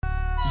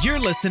You're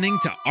listening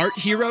to Art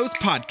Heroes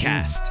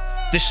Podcast,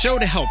 the show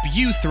to help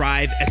you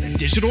thrive as a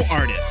digital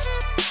artist.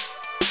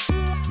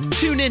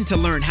 Tune in to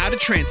learn how to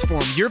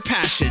transform your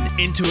passion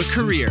into a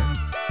career.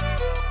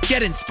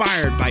 Get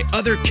inspired by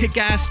other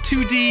kick-ass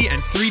 2D and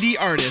 3D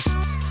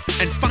artists,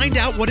 and find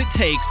out what it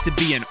takes to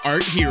be an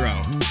art hero.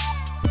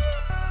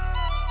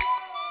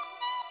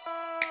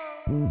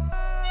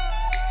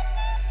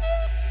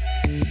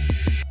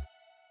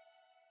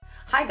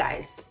 Hi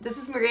guys, this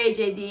is Maria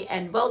JD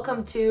and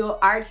welcome to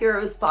Art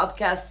Heroes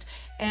Podcast.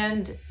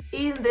 And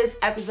in this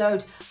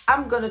episode,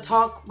 I'm gonna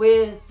talk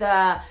with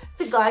the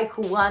guy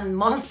who won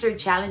Monster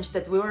Challenge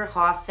that we were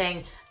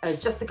hosting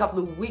just a couple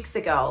of weeks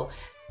ago.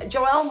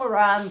 Joel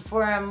Moran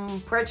from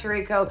Puerto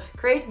Rico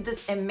created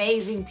this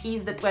amazing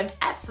piece that went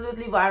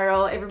absolutely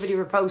viral. Everybody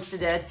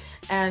reposted it.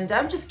 And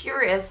I'm just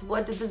curious,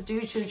 what did this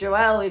do to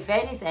Joel, if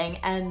anything?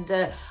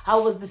 And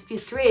how was this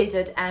piece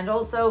created? And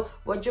also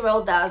what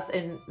Joel does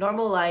in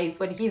normal life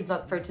when he's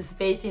not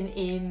participating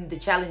in the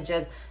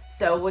challenges.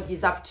 So what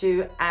he's up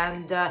to,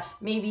 and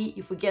maybe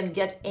if we can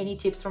get any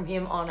tips from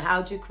him on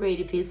how to create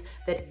a piece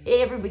that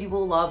everybody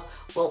will love.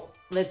 Well,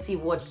 let's see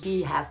what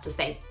he has to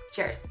say.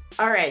 Cheers.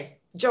 All right.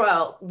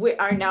 Joel, we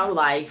are now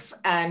live,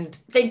 and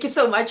thank you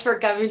so much for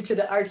coming to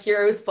the Art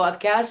Heroes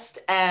podcast.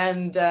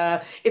 And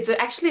it's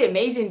actually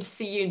amazing to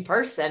see you in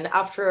person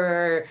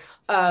after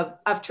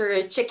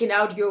checking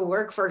out your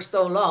work for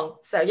so long.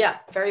 So yeah,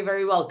 very,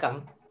 very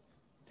welcome.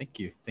 Thank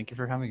you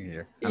for having me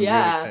here. I'm really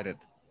excited.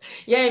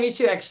 Yeah, me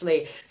too,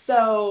 actually.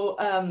 So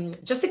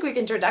just a quick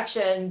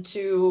introduction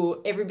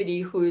to everybody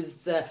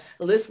who's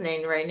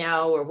listening right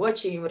now or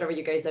watching, whatever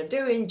you guys are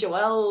doing.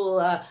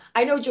 Joel,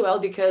 I know Joel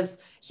because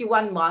he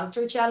won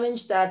Monster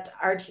Challenge that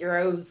Art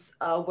Heroes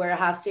were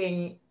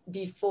hosting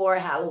before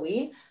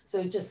Halloween,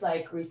 so just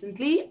like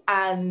recently.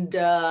 And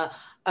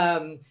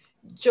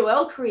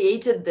Joel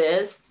created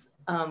this,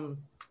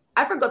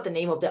 I forgot the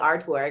name of the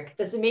artwork,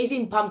 this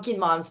amazing pumpkin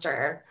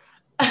monster.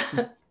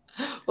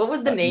 What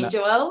was the name,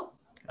 Joel?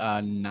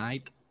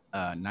 Night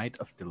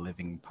of the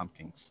Living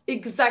Pumpkins.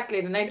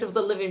 Exactly, the Night of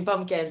the Living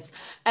Pumpkins.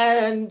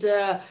 And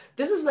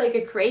this is like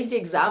a crazy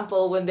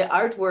example when the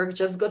artwork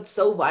just got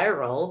so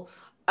viral,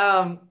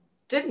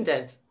 didn't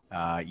it?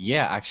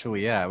 Yeah.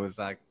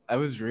 I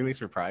was really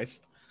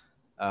surprised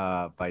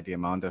by the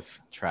amount of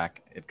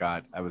track it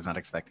got. I was not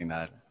expecting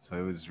that, so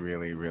it was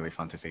really, really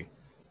fun to see.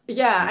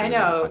 Yeah, Really, I really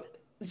know. fun.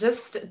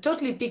 Just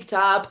totally picked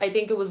up. I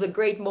think it was a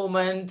great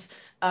moment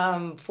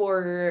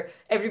for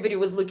everybody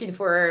was looking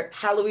for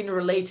Halloween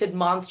related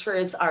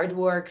monstrous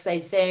artworks, I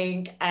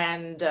think.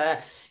 And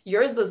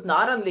yours was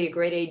not only a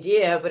great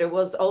idea, but it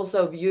was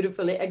also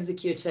beautifully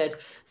executed.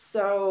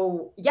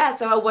 So yeah,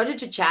 so I wanted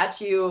to chat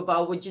to you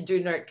about what you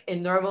do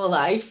in normal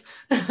life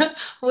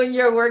when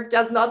your work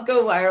does not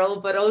go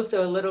viral, but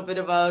also a little bit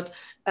about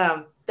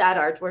that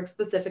artwork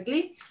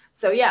specifically.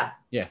 So yeah,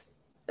 Yeah,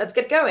 let's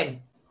get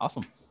going.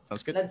 awesome.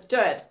 Sounds good. Let's do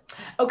it.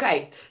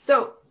 Okay,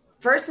 so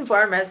first and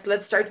foremost,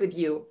 let's start with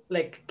you.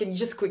 Like, can you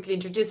just quickly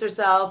introduce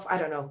yourself? I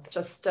don't know,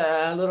 just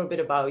a little bit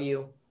about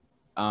you.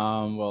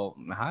 Well,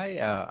 hi,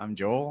 I'm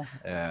Joel.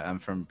 I'm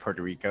from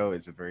Puerto Rico.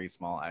 It's a very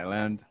small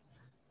island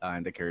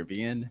in the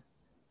Caribbean.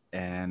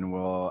 And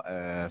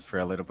for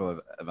a little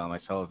bit about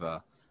myself,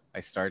 I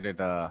started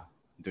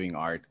doing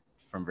art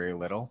from very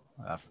little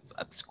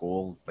at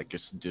school, like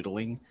just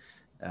doodling.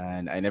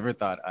 And I never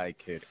thought I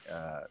could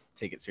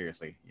take it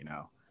seriously, you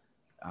know.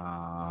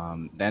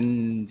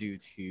 Then due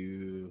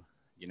to,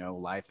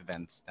 life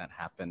events that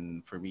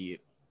happened for me,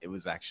 it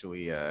was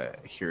actually a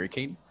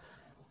hurricane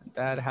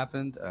that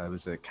happened. It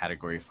was a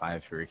Category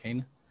 5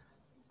 hurricane.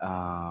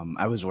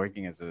 I was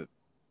working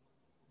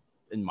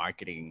in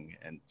marketing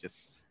and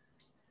just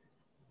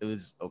it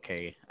was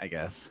okay, I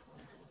guess.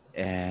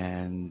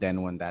 And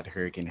then when that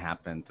hurricane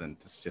happened, and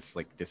it's just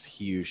like this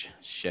huge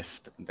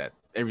shift that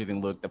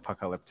everything looked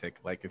apocalyptic,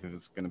 like if it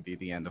was going to be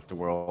the end of the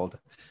world,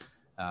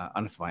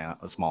 on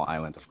a small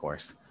island, of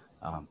course,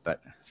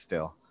 but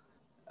still,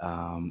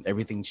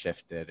 everything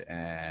shifted,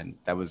 and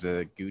that was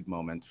a good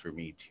moment for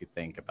me to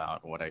think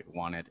about what I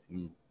wanted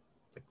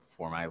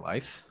for my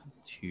life,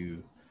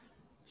 to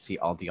see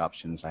all the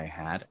options I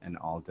had and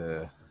all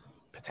the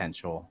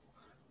potential,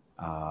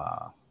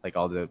 like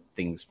all the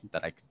things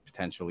that I could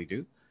potentially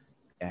do,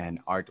 and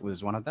art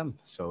was one of them.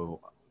 So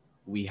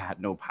we had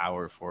no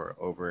power for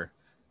over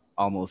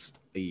almost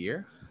a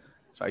year,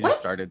 so I just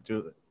What? started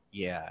to.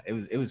 Yeah, it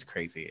was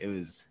crazy. It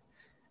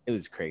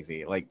was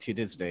crazy. Like to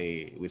this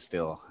day, we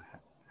still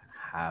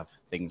have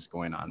things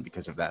going on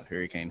because of that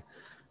hurricane.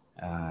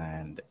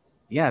 And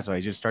yeah, so I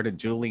just started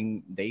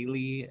doodling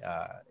daily.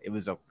 It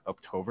was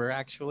October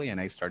actually, and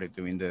I started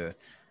doing the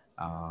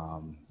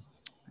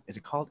is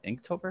it called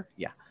Inktober?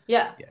 Yeah,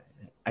 Yeah. yeah.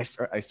 I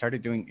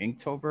started doing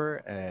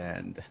Inktober,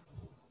 and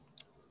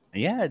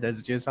yeah,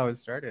 that's just how it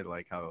started.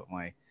 Like how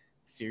my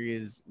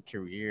serious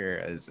career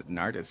as an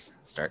artist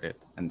started,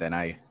 and then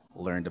I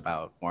learned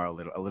about a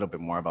little bit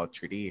more about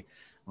 3D.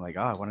 I'm like,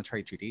 oh, I want to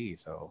try 3D,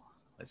 so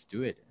let's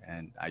do it.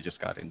 And I just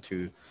got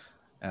into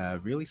a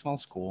really small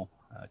school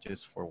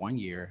just for 1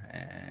 year,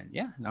 and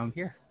yeah, now I'm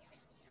here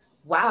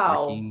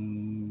Wow.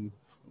 working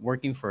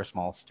working for a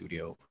small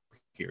studio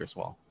here as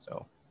well.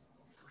 So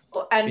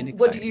Oh, it's been and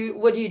exciting.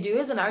 what do you do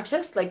as an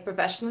artist, like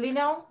professionally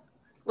now?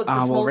 What's the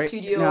Well, small right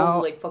studio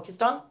now, like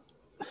focused on?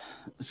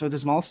 so the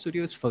small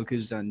studio is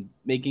focused on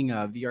making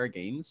VR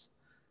games,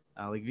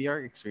 like VR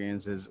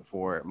experiences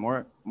for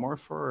more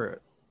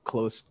for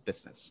closed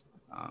business.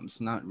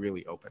 It's not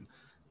really open,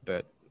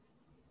 but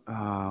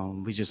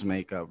we just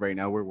make. Right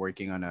now, we're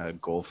working on a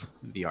golf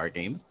VR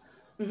game,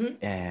 Hmm.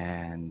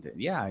 and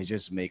yeah, I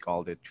just make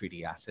all the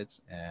 3D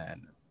assets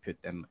and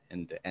put them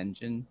in the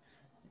engine.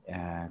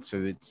 And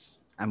so it's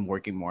I'm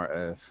working more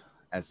of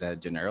as a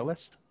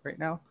generalist right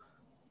now,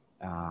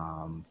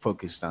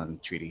 focused on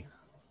 3D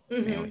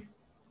Hmm. mainly.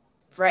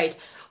 Right.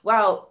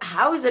 Wow.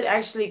 How is it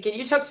actually? Can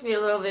you talk to me a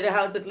little bit?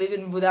 How is it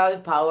living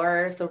without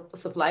power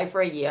supply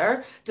for a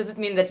year? Does it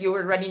mean that you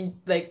were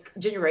running like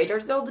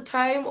generators all the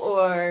time,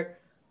 or?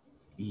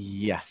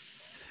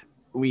 Yes,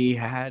 we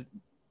had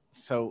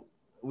so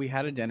we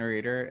had a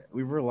generator.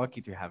 We were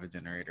lucky to have a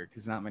generator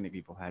because not many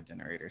people had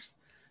generators,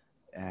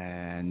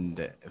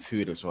 and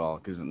food as well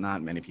because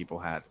not many people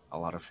had a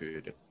lot of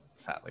food,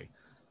 sadly.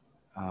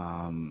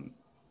 Um,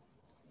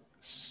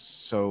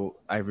 so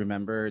I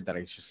remember that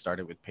I just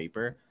started with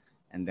paper,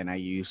 and then I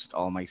used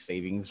all my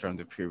savings from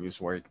the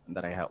previous work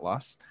that I had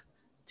lost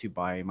to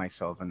buy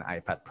myself an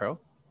iPad Pro.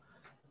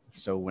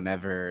 So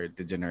whenever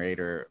the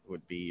generator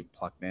would be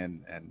plugged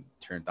in and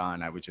turned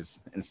on, I would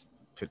just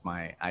put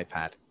my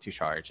iPad to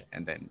charge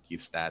and then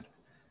use that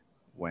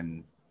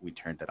when we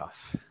turned it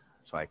off,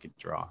 so I could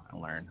draw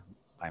and learn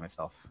by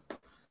myself.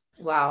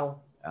 Wow.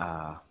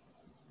 Uh,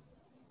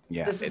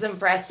 yeah, This is it's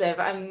impressive.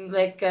 I'm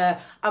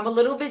a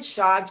little bit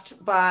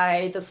shocked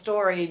by the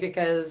story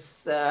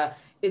because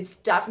it's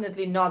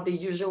definitely not the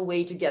usual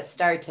way to get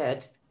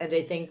started, and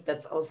I think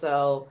that's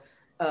also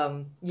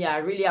yeah,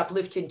 really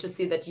uplifting to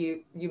see that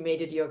you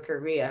made it your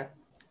career.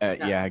 Yeah.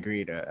 yeah,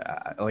 agreed.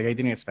 Like I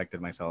didn't expect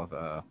it myself,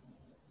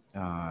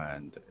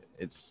 and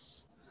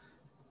it's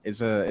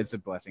it's a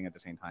blessing at the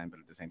same time, but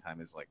at the same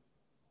time, it's like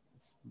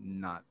it's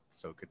not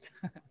so good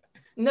that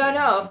No, it no,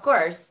 happened. of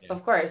course, Yeah.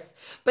 of course.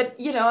 But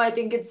I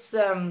think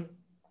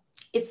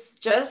it's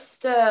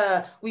just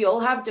we all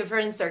have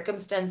different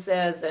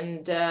circumstances,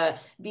 and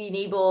being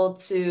able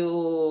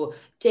to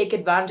take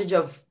advantage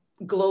of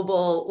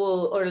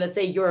global, or let's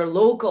say your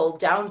local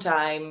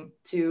downtime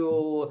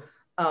to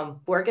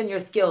work on your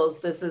skills.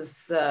 This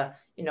is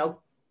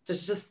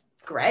just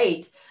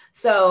great.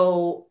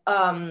 So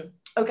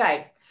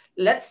okay,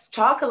 let's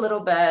talk a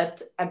little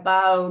bit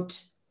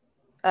about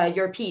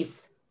your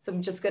piece. So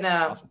I'm just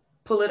gonna Awesome.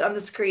 pull it on the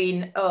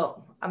screen.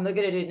 Oh, I'm not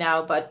gonna do it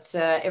now, but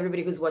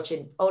everybody who's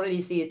watching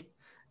already see it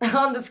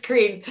on the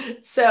screen.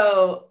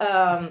 So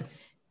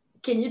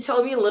can you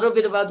tell me a little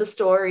bit about the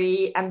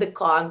story and the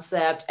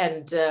concept,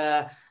 and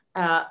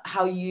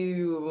how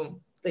you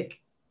like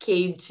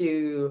came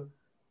to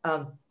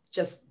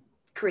just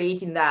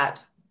creating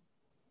that?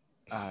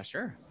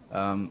 Sure.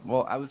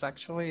 Well, I was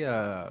actually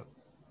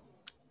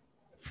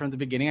from the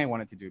beginning I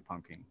wanted to do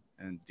pumpkin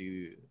and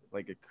do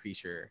like a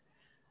creature,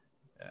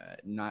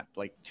 not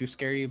like too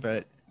scary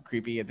but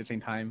creepy at the same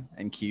time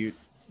and cute,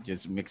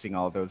 just mixing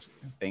all those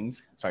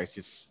things. So I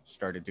just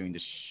started doing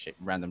the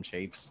random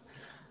shapes,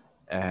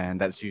 and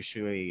that's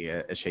usually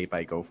a shape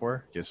I go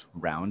for, just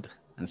round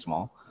and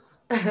small.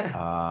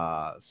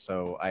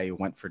 So I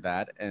went for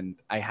that, and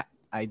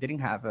I didn't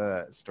have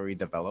a story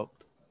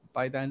developed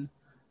by then,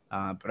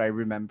 but I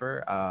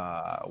remember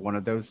one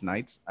of those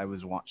nights I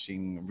was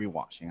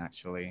rewatching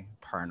actually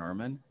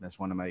Paranorman. That's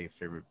one of my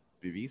favorite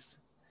movies,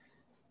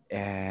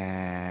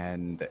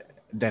 and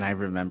then I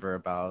remember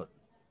about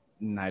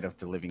Night of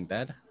the Living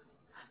Dead.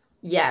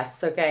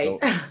 Yes, okay. So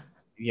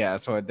yeah,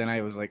 so then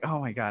I was like, oh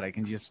my god, I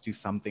can just do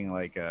something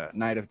like a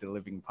Night of the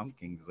Living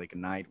Pumpkins, like a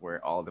night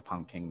where all the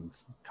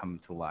pumpkins come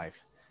to life,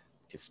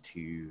 just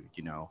to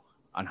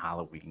on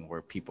Halloween,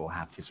 where people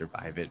have to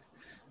survive it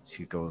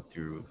to go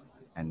through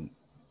and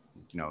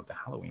the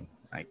Halloween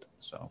night.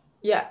 So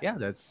Yeah. yeah,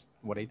 that's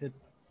what I did.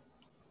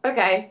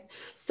 Okay.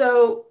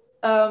 So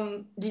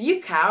did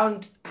you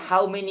count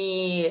how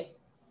many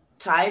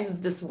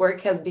times this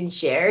work has been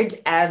shared,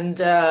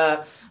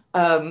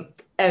 um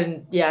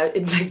and yeah,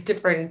 in like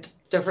different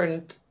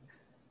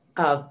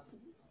uh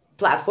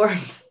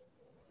platforms?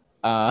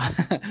 uh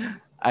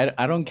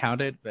I don't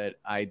count it, but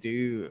I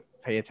do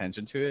pay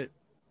attention to it,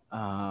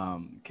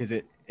 because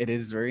it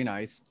is very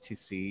nice to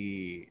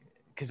see,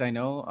 because I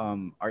know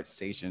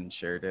ArtStation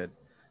shared it,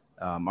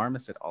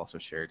 Marmoset also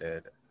shared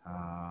it.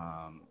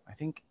 I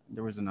think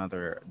there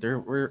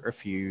were a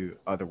few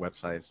other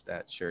websites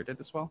that shared it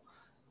as well,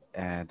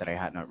 and that I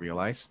had not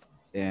realized.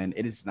 And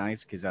it is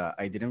nice because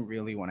I didn't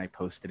really, when I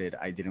posted it,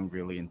 I didn't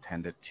really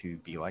intend it to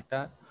be like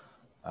that.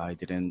 I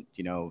didn't,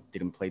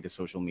 didn't play the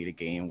social media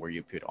game where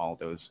you put all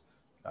those,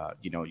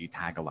 you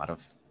tag a lot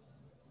of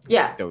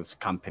Yeah. those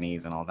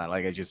companies and all that.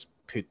 Like I just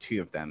put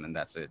two of them and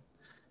that's it.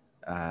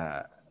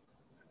 Uh,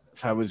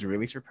 so I was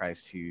really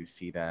surprised to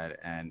see that,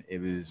 and it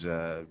was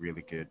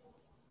really good,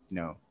 you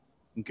know,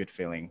 good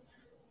feeling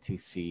to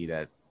see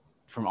that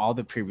from all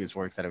the previous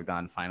works that I've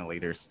done. Finally,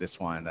 there's this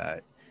one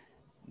that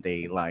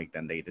they liked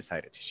and they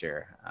decided to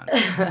share on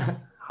this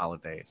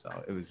holiday. So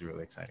it was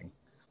really exciting.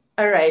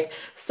 All right.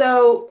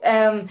 So,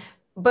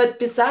 but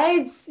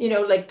besides,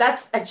 like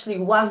that's actually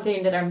one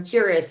thing that I'm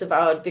curious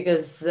about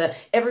because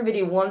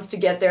everybody wants to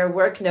get their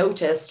work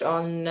noticed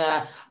on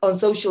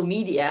social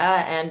media,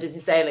 and as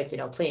you say,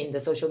 like playing the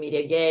social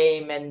media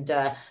game and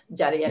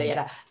yada yada Mhm.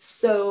 yada.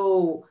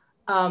 So,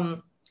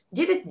 um,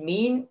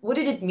 what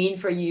did it mean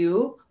for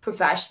you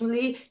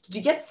professionally? Did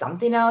you get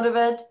something out of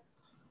it?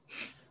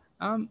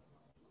 Um,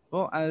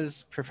 well,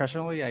 as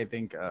professionally, I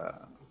think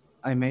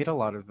I made a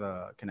lot of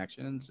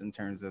connections in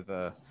terms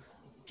of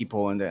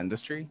people in the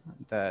industry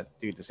that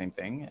do the same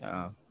thing.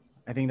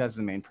 I think that's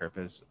the main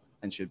purpose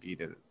and should be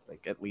the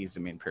like at least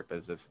the main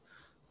purpose of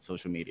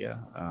social media.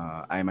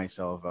 I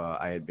myself,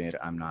 I admit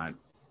I'm not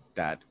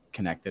that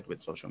connected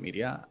with social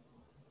media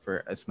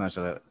for as much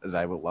as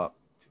I would love.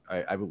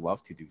 I would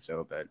love to do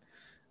so, but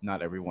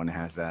not everyone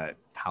has that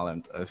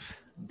talent of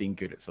being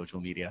good at social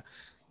media,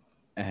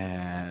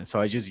 and so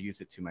I just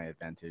use it to my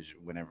advantage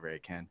whenever I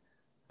can,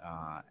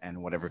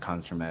 and whatever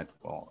comes from it,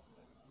 well,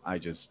 I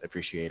just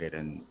appreciate it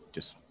and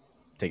just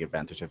take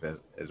advantage of it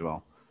as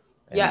well,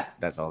 and Yeah.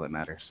 that's all that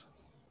matters.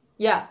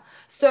 Yeah.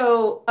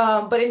 So,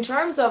 but in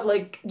terms of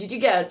like, did you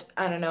get,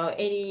 I don't know,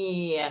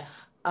 any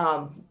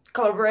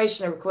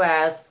collaboration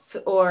requests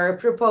or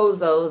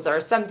proposals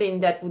or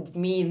something that would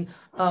mean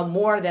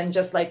more than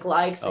just like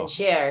likes and Oh,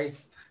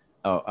 shares?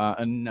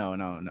 no,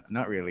 no, no,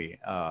 not really.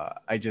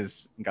 I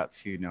just got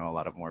to know a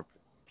lot of more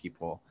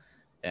people,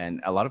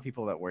 and a lot of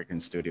people that work in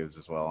studios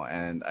as well.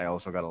 And I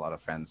also got a lot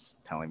of friends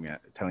telling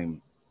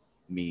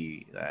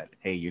me that,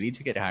 hey, you need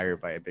to get hired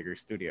by a bigger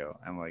studio.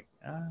 I'm like,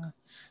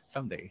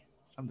 someday,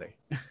 someday.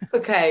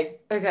 Okay,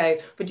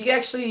 okay. But do you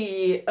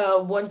actually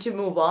want to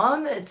move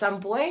on at some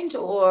point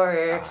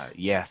or?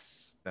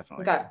 Yes,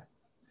 definitely. Okay.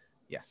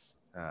 Yes.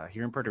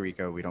 Here in Puerto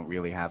Rico, we don't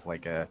really have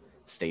like a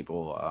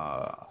stable,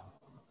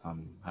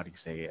 how do you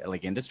say it,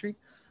 like industry.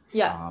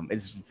 Yeah.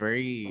 It's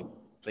very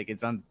like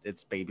it's on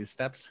its baby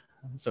steps,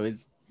 so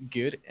it's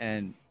good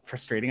and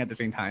frustrating at the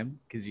same time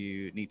because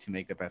you need to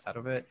make the best out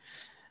of it,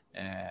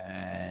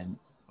 and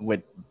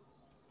with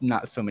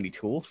not so many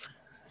tools.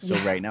 So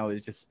Yeah. right now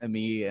it's just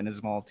me and a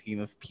small team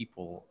of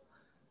people.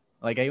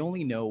 Like I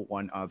only know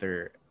one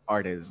other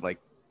artist like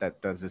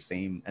that does the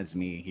same as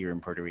me here in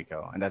Puerto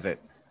Rico, and that's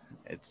it.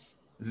 It's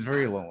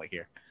very lonely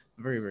here,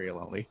 very very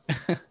lonely.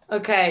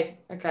 Okay,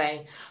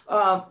 okay.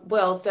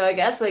 Well, so I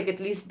guess like at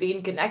least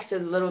being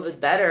connected a little bit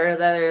better,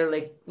 that are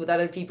like with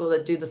other people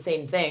that do the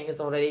same thing is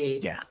already.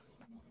 Yeah.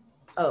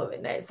 Oh,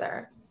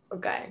 nicer.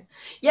 Okay.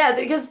 Yeah,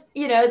 because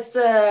it's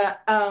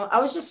I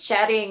was just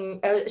checking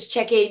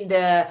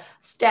the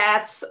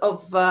stats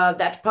of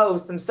that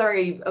post. I'm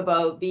sorry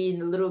about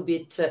being a little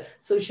bit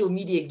social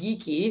media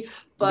geeky, No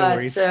but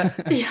worries.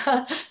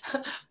 yeah,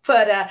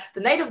 but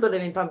the Night of the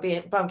Living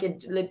Pumpkin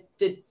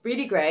did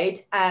really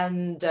great.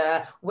 And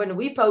when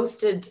we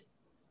posted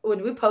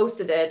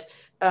it,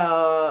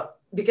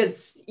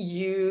 because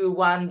you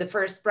won the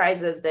first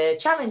prize as the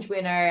challenge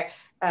winner.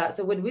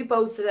 So when we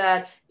posted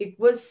that, it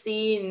was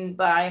seen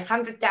by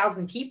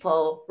 100,000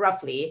 people,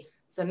 roughly.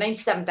 So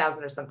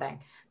 97,000 or something,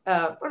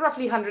 but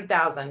roughly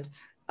 100,000,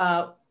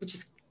 which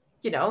is,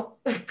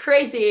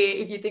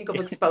 crazy if you think of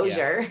Yeah.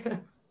 exposure.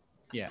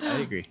 Yeah, I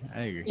agree.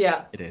 I agree.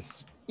 Yeah. It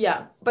is.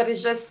 Yeah, but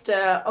it's just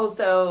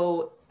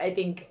also, I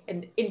think,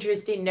 an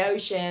interesting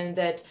notion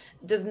that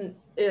doesn't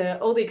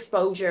all the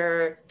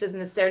exposure doesn't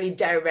necessarily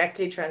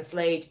directly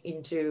translate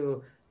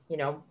into,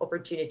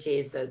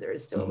 opportunities. So there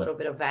is still a Mhm. little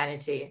bit of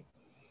vanity.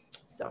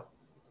 So,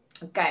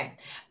 okay.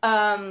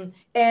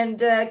 And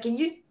can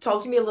you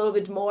talk to me a little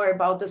bit more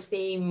about the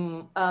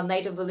same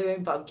Night of the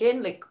Living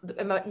Pumpkin? Like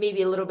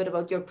maybe a little bit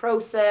about your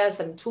process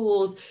and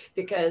tools,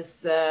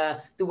 because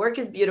the work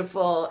is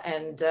beautiful.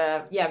 And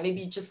yeah,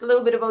 maybe just a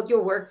little bit about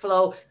your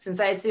workflow, since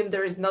I assume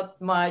there is not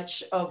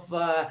much of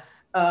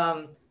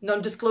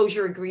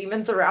non-disclosure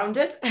agreements around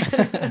it.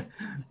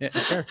 Yeah,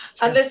 sure, sure,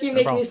 Unless you no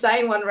make me problem.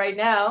 sign one right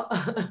now.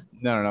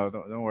 No, no, no,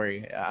 don't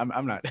worry.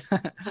 I'm not.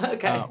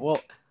 Okay. Well,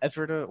 as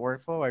for the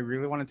workflow, I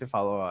really wanted to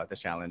follow the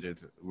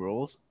challenges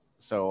rules,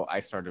 so I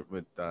started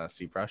with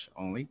ZBrush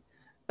only,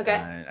 Okay.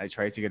 and I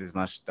tried to get as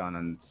much done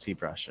on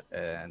ZBrush,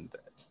 and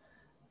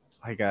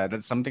like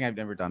that's something I've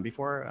never done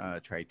before.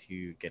 Try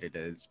to get it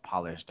as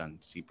polished on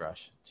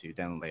ZBrush to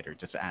then later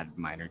just add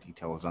minor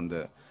details on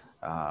the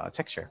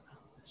texture.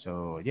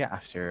 So yeah,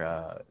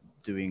 after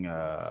doing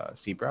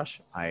ZBrush,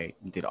 I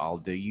did all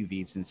the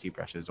UVs in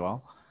ZBrush as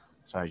well.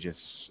 So I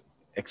just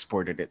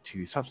exported it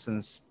to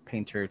Substance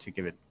Painter to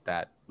give it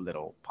that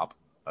little pop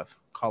of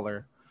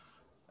color.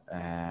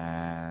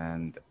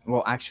 And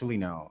well, actually,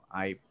 no,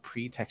 I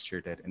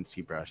pre-textured it in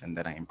ZBrush and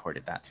then I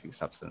imported that to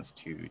Substance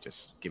to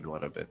just give it a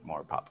little bit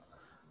more pop.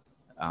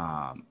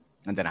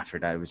 And then after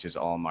that, it was just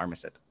all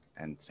Marmoset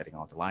and setting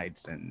all the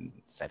lights and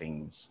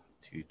settings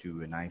to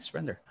do a nice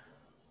render.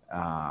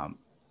 Um,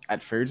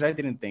 at first, I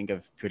didn't think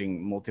of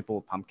putting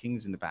multiple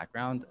pumpkins in the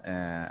background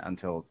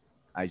until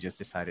I just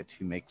decided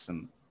to make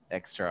some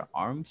extra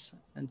arms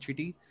in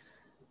 3D.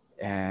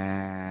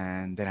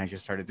 And then I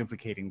just started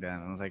duplicating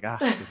them. I was like,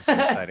 ah, this is so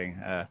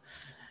exciting.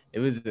 It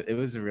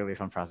was a really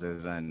fun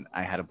process, and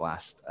I had a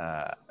blast.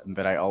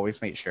 But I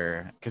always made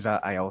sure, because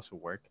I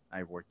also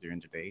I work during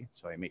the day,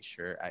 so I made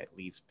sure I at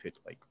least put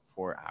like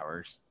 4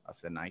 hours of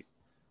the night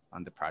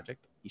on the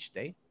project each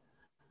day.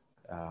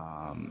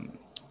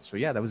 So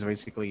yeah, that was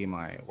basically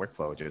my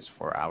workflow, just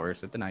 4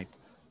 hours at the night,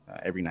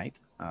 every night,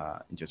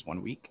 in just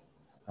 1 week,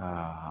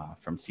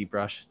 from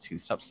ZBrush to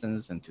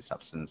Substance, and to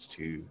Substance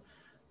to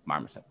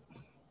Marmoset.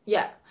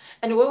 Yeah.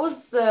 And what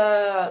was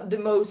the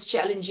most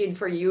challenging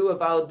for you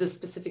about this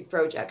specific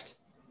project?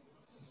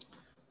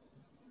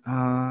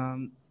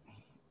 Um,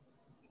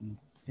 I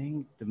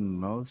think the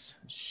most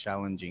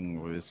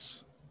challenging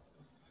was,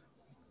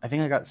 I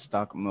think I got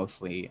stuck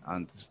mostly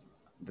on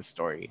the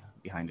story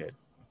behind it,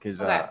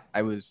 because Okay.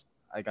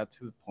 I got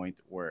to a point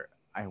where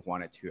I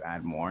wanted to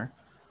add more,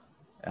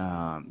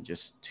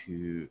 just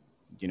to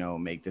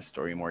make the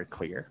story more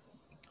clear.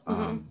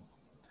 Mm-hmm. Um,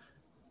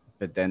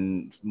 but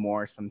then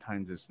more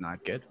sometimes it's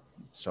not good,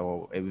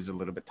 so it was a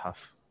little bit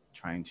tough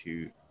trying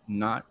to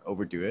not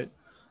overdo it.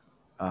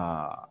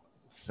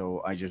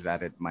 So I just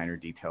added minor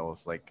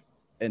details, like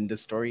in the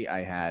story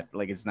I had,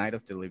 like it's Night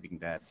of the Living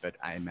Dead, but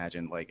I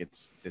imagine like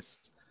it's this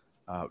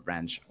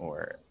ranch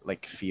or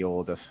like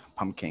field of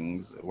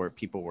pumpkins where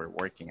people were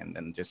working, and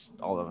then just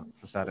all of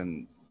a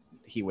sudden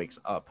he wakes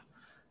up,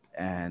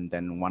 and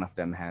then one of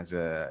them has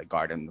a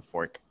garden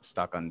fork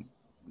stuck on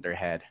their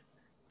head,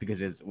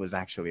 because it was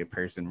actually a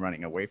person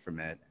running away from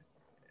it.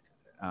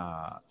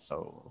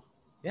 So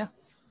yeah,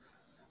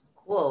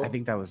 I Cool.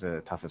 think that was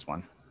the toughest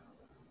one.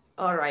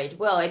 All right.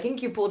 Well, I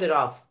think you pulled it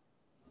off.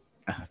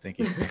 Thank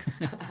you.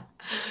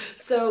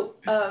 So,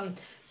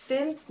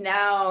 since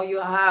now you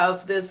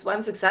have this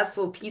one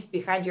successful piece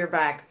behind your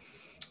back,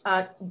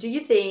 do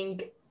you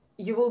think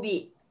you will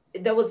be,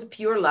 that was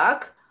pure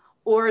luck,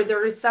 or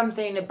there is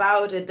something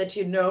about it that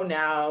you know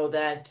now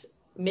that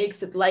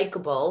makes it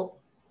likable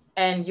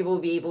and you will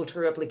be able to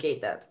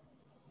replicate that?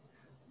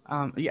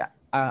 Yeah,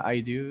 I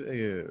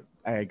do.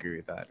 I agree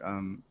with that.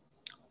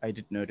 I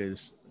did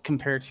notice,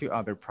 compared to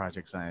other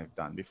projects I've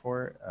done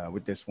before,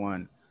 with this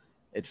one,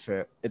 it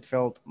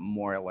felt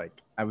more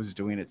like I was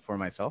doing it for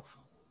myself.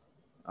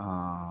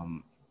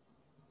 Um,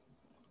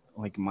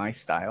 like my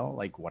style,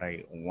 like what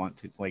I want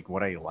to, like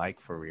what I like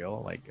for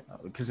real. Like,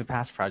 because the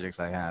past projects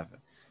I have,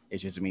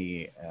 it's just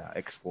me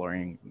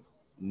exploring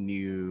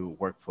new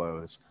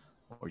workflows,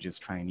 or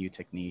just trying new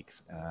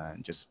techniques,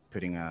 and just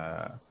putting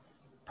a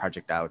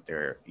project out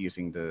there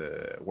using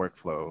the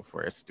workflow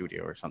for a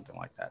studio or something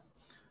like that.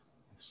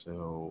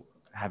 So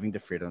having the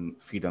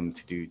freedom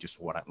to do just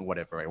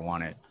whatever I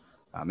wanted,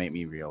 made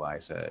me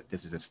realize that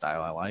this is a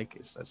style I like.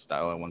 It's a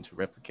style I want to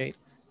replicate,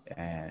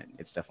 and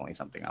it's definitely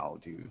something I'll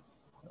do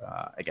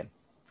again,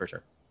 for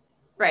sure.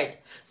 Right.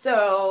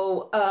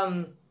 So,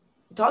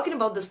 talking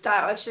about the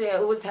style, actually, I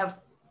always have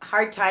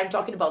hard time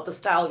talking about the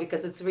style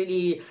because it's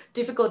really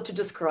difficult to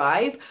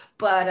describe.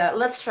 But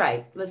let's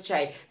try. Let's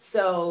try.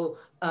 So,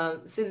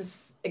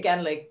 since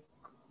again, like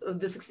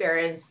this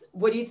experience,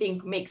 what do you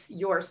think makes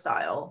your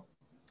style?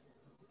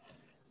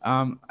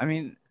 I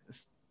mean,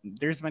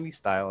 there's many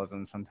styles,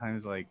 and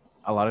sometimes like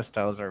a lot of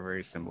styles are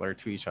very similar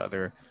to each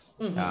other,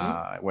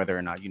 Mm-hmm. whether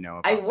or not you know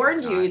I about them or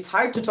warned you, not. it's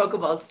hard to talk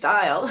about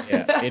style.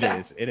 Yeah, it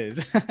is. It is.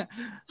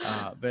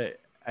 But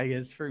I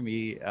guess for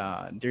me,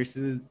 there's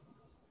this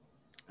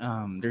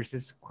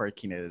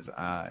quirkiness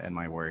in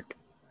my work,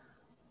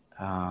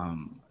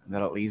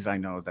 that at least I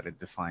know that it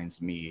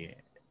defines me,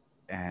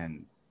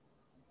 and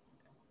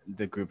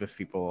the group of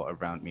people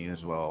around me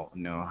as well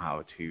know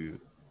how to,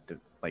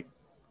 like,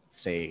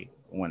 say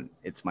when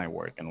it's my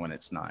work and when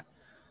it's not.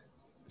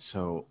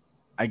 So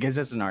I guess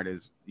as an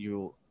artist,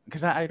 you'll,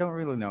 because I don't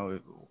really know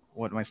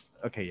what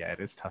okay, yeah, it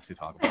is tough to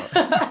talk about.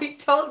 I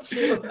told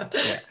you.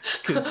 Yeah,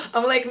 because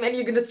I'm like, man,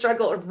 you're gonna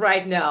struggle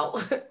right now.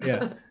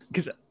 yeah,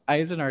 because I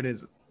as an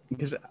artist,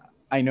 because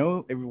I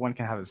know everyone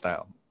can have a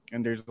style,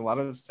 and there's a lot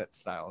of set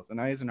styles,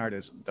 and I as an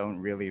artist don't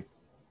really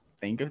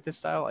think of this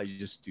style. I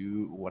just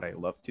do what I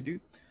love to do.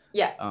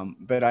 Yeah,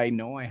 But I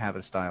know I have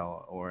a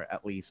style, or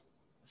at least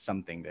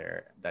something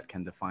there that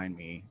can define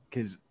me,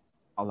 because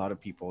a lot of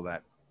people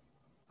that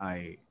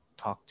I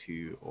talk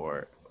to,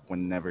 or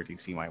whenever they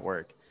see my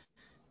work,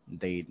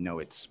 they know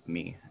it's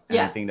me. And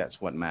I yeah, think that's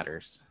what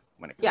matters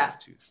when it yeah.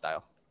 comes to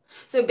style.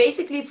 So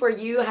basically, for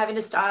you, having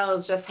a style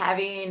is just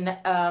having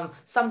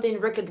something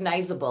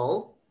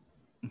recognizable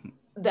Mhm.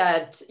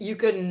 that you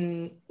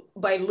can,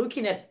 by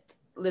looking at,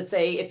 let's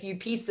say, a few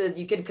pieces,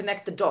 you can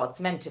connect the dots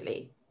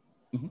mentally.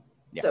 Mhm.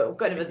 Yeah, So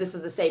kind of, agreed. this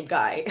is the same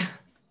guy.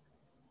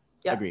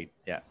 Yeah, Agreed.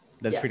 Yeah,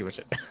 that's yeah, pretty much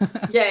it.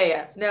 yeah, yeah,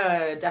 yeah.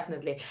 No,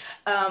 definitely.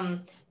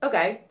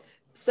 Okay.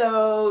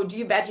 So do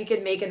you bet you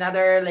can make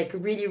another like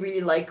really, really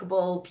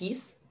likable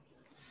piece?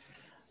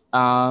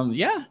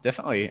 Yeah,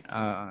 definitely.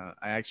 I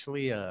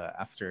actually,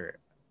 after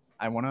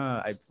I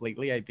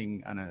lately I've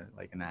been on a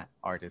like an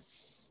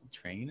artist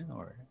train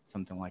or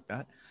something like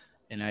that,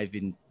 and I've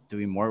been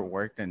doing more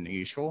work than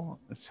usual.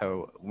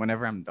 So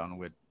whenever I'm done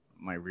with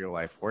my real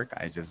life work,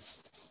 I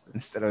just,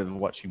 instead of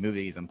watching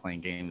movies and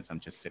playing games, I'm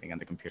just sitting on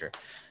the computer,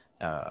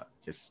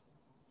 just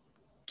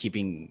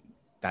keeping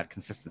that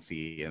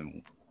consistency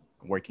and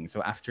working.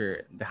 So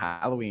after the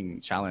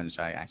Halloween challenge,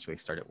 I actually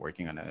started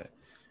working on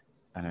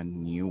a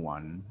new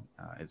one.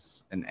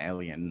 It's an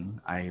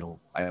alien. I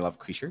love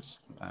creatures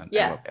and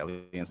I Yeah. love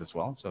aliens as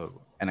well.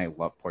 So, and I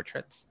love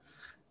portraits.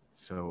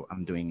 So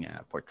I'm doing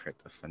a portrait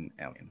of an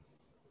alien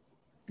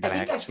I that I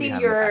think I've actually seen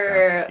have in the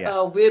background. your Yeah.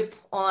 whip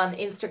on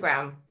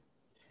Instagram.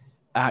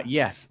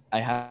 Yes, I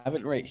have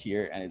it right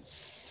here, and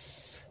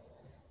it's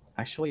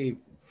actually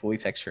fully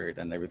textured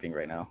and everything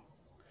right now.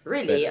 But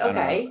Really?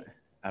 Okay.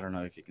 I don't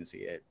know if you can see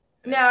it.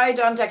 No, I It's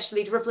don't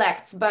actually. It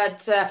reflects,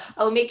 but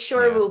I'll make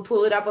sure yeah. we'll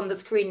pull it up on the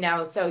screen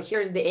now. So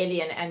here's the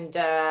alien, and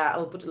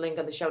I'll put a link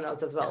on the show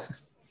notes as well.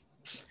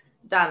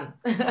 Done.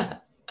 Awesome.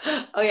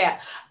 Oh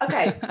yeah.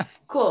 Okay.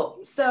 Cool.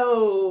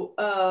 So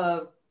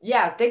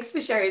yeah, thanks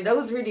for sharing. That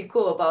was really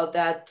cool about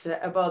that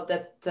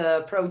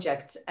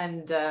project,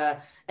 and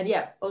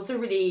yeah, also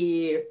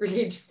really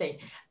really interesting.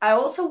 I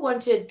also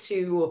wanted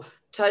to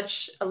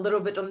touch a little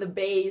bit on the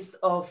base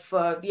of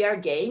VR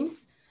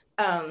games.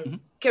 Mhm.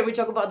 Can we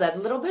talk about that a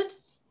little bit?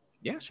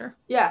 Yeah, sure,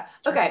 Yeah.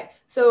 sure. Okay.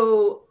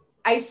 So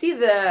I see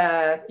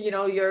the,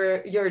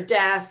 your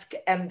desk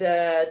and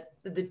the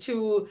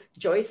two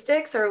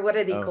joysticks, or what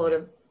are they Oh called?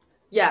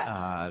 yeah.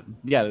 Yeah.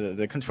 Yeah,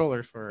 the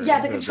controller for Yeah,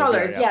 the the VR.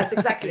 controllers. Yes, Yeah. Yeah.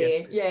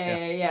 exactly. Yeah, Yeah.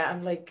 yeah, yeah, yeah.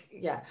 I'm like,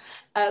 yeah.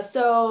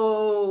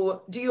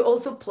 So do you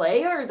also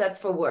play, or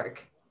that's for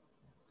work?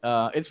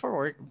 It's for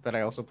work, but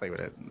I also play with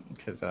it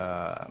because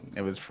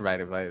it was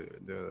provided by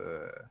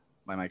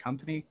my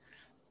company,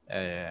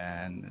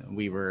 and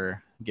we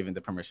were given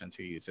the permission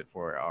to use it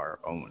for our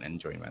own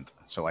enjoyment.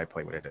 So I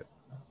play with it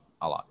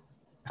a lot.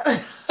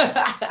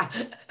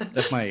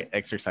 That's my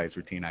exercise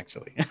routine,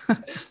 actually.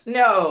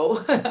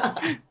 No.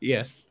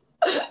 Yes,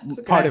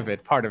 Okay. part of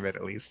it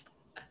at least,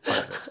 part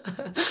of it.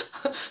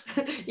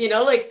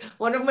 Like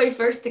one of my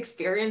first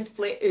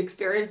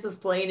experiences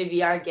playing a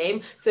VR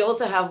game. So I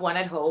also have one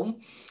at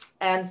home,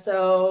 and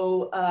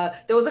so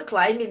there was a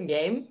climbing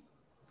game.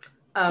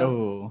 Um,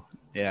 Oh,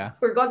 yeah,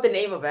 Forgot the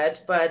name of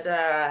it,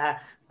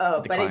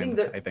 the but I think climb,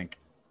 the I think.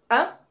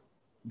 huh?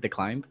 The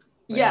climb,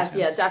 by any Yes,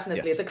 yeah, chance?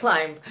 definitely Yes. the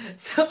climb.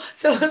 So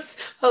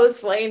I was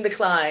playing the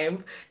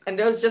climb, and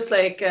it was just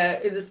like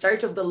in the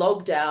start of the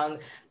lockdown.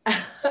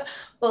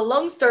 Well,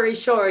 long story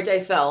short, I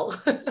fell.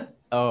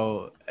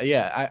 Oh,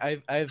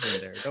 yeah, I've been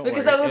there. Don't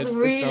Because I worry. was It's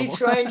really trouble.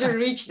 trying to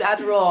reach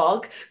that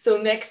rock. So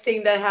next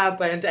thing that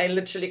happened, I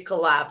literally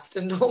collapsed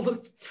and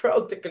almost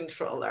broke the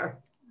controller.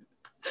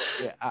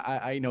 Yeah,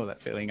 I know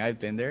that feeling. I've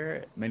been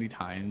there many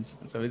times,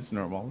 so it's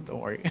normal. Don't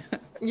worry.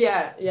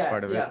 Yeah, It's yeah,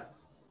 part of it. yeah,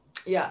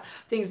 yeah.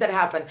 Things that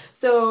happen.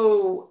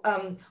 So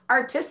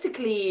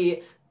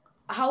artistically,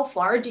 how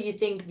far do you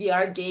think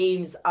VR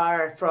games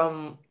are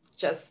from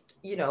just,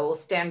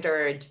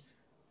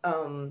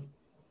 um,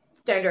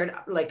 standard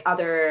like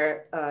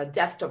other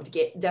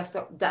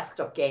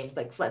desktop games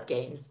like flat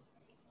games?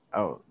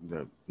 Oh,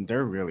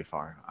 they're really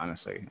far,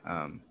 honestly.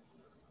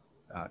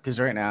 Because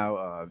right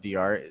now,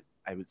 VR,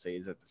 I would say,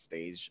 is at the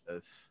stage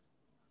of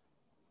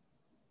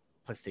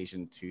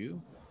PlayStation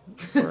 2,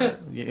 for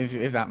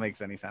if that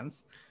makes any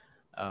sense.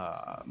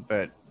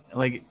 But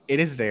like it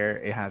is there,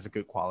 it has a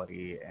good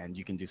quality, and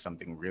you can do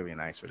something really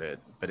nice with it.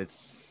 But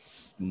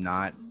it's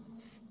not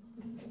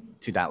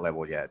to that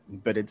level yet.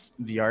 But it's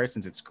VR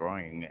since it's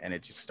growing, and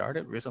it just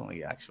started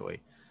recently.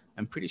 Actually,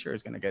 I'm pretty sure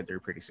it's gonna get there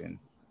pretty soon.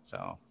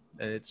 So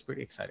it's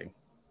pretty exciting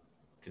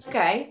to see.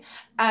 Okay.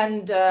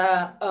 And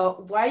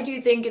why do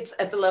you think it's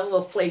at the level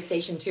of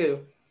PlayStation 2?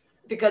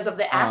 Because of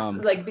Um,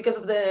 because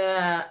of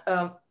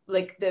the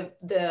like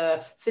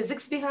the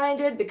physics behind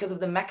it, because of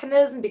the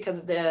mechanism, because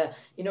of the,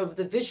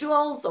 the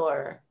visuals,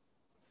 or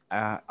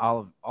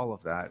all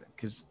of that,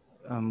 because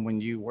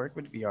when you work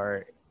with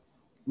VR,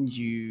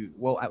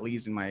 well, at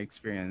least in my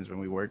experience, when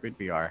we work with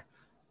VR,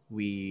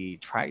 we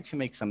try to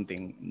make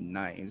something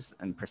nice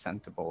and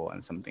presentable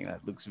and something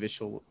that looks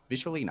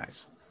visually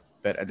nice.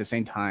 But at the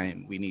same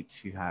time, we need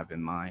to have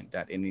in mind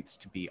that it needs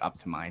to be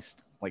optimized,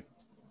 like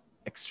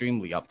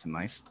extremely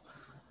optimized,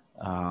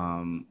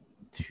 um,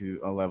 to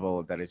a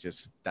level that is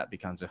just that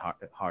becomes the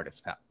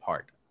hardest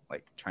part.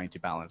 Like trying to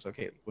balance.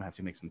 Okay, we have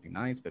to make something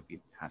nice, but it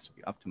has to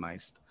be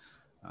optimized,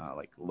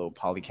 like low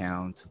poly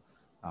count.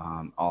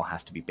 All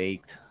has to be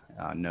baked.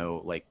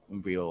 No like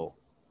real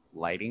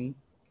lighting.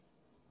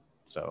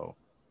 So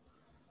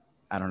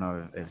I don't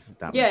know if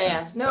that yeah, makes yeah.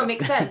 sense, No, it but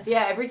makes sense.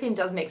 Yeah, everything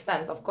does make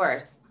sense, of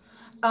course.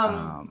 Um,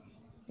 um,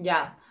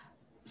 yeah.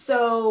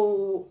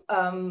 So,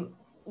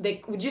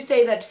 like, would you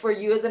say that for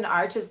you as an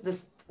artist,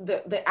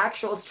 the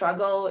actual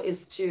struggle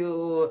is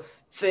to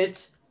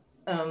fit,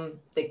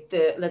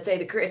 the let's say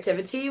the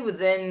creativity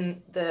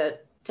within the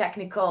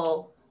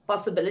technical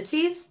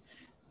possibilities?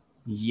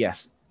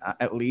 yes,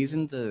 at least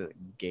in the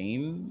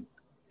game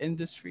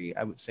industry,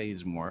 I would say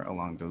is more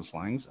along those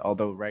lines.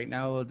 Although right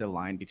now the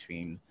line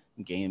between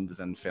games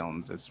and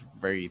films is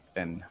very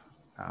thin.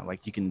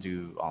 Like you can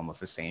do almost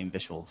the same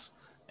visuals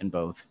in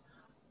both.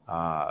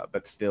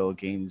 But still,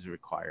 games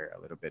require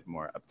a little bit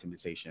more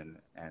optimization,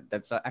 and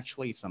that's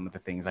actually some of the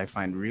things I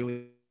find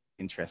really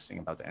interesting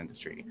about the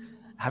industry.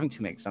 Having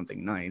to make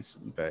something nice,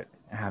 but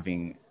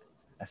having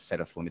a set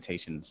of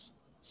limitations.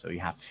 So you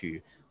have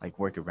to like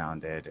work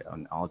around it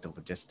on all the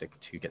logistic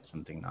to get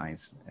something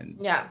nice and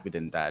Yeah.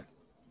 within that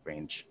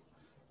range.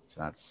 So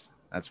that's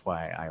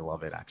why I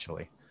love it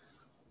actually.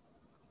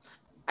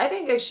 I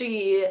think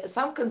actually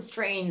some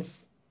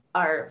constraints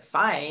are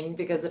fine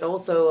because it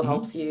also Hmm.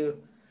 helps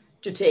you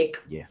to take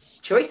Yes,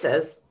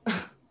 choices,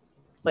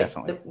 like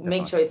definitely, the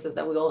main definitely. choices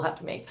that we all have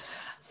to make.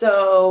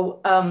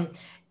 So,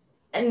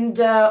 and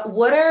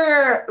what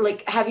are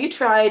like, have you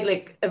tried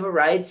like a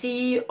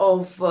variety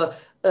of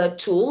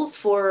tools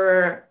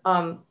for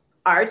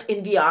art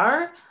in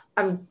VR?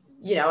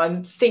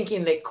 I'm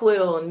thinking like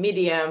Quill and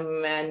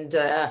Medium and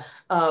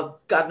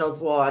God knows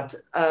what.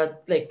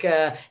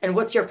 And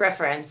what's your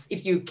preference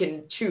if you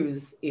can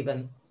choose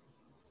even?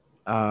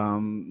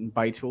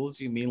 By tools,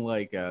 you mean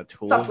like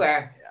tools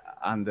Software.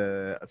 on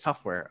the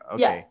software?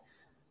 Yeah. Okay.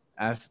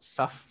 As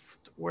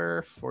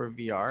software for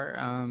VR,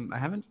 I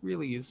haven't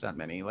really used that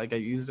many. Like I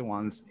use the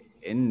ones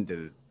in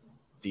the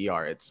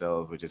VR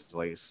itself, which is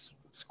like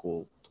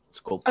Sculpt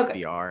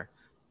Okay. VR.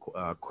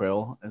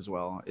 Quill as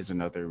well is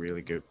another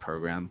really good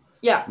program,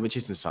 Yeah. which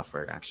is the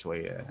software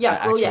actually. Yeah.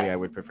 Cool. Actually, I Yes.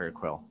 would prefer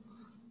Quill.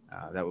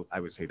 I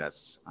would say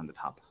that's on the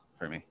top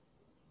for me,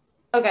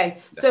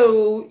 Okay. definitely.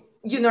 So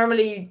you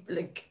normally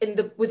like in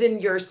the within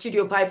your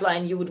studio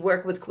pipeline, you would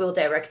work with Quill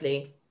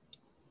directly.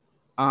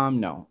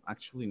 No,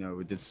 actually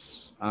no.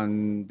 This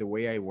on the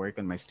way I work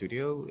on my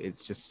studio,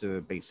 it's just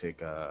a basic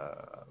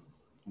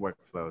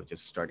workflow,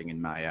 just starting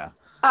in Maya.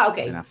 Ah, Then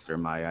okay. after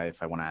Maya,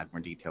 if I want to add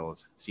more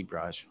details,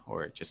 ZBrush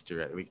or just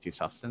directly to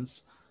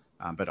Substance.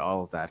 But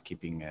all of that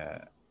keeping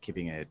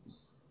it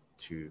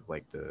to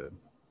like the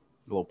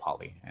low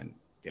poly and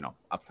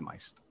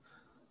optimized.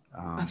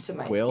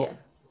 Optimized. Quill Yeah.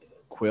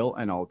 Quill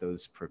and all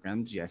those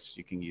programs, yes,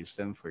 you can use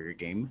them for your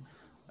game,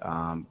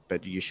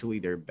 but usually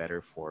they're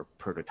better for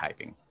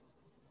prototyping,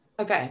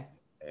 Okay.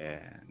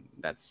 and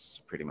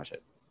that's pretty much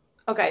it.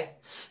 Okay.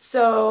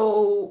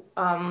 So,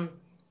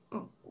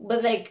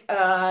 but like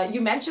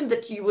you mentioned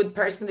that you would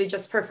personally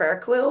just prefer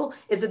Quill.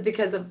 Is it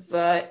because of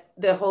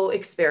the whole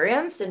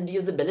experience and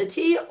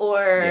usability,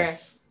 or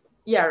Yes.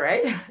 yeah,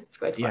 right? It's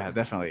quite Yeah, fun.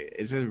 definitely.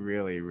 It's a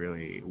really,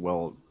 really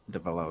well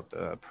developed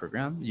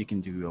program. You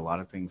can do a lot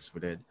of things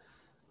with it,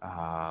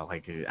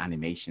 like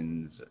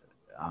animations,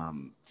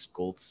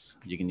 sculpts.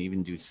 You can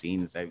even do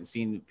scenes. I've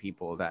seen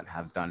people that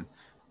have done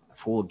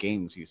full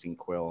games using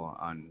Quill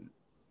on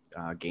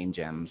game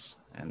jams,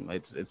 and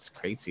it's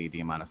crazy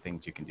the amount of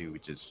things you can do,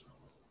 which is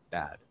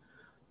that.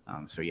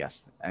 So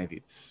yes, I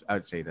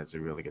would say that's a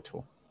really good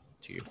tool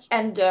to use.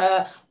 And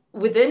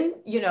within,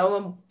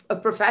 a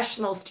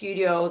professional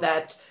studio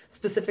that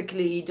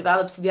specifically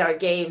develops VR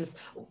games,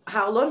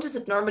 how long does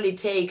it normally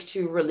take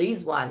to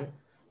release one?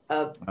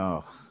 Uh,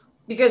 Oh,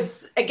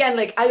 because again,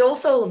 like I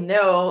also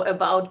know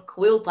about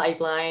Quill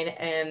pipeline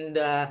and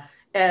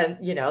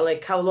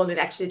like how long it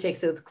actually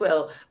takes with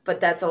Quill, but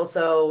that's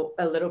also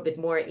a little bit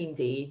more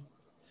indie.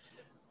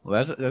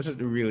 well, that's a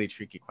really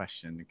tricky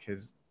question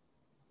because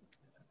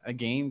a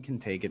game can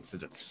take its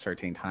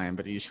certain time,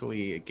 but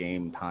usually a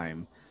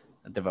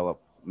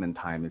development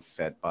time is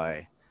set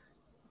by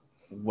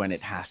when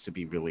it has to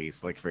be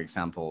released. Like for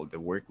example, the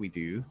work we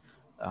do,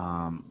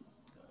 um,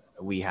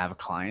 we have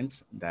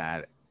clients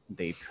that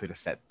they put a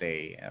set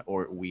day,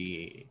 or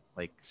we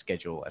like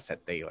schedule a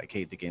set day. Like,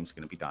 hey, the game's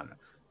gonna be done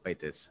by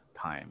this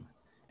time.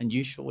 And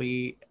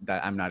usually,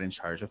 that I'm not in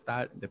charge of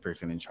that. The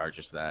person in charge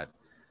of that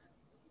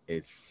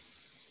is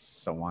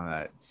someone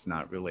that's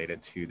not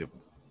related to the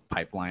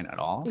pipeline at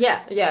all.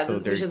 Yeah, yeah, So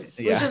which they're is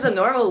which yeah. is a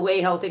normal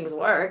way how things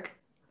work.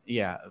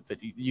 Yeah, but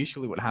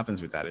usually what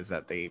happens with that is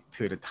that they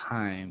put a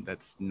time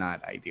that's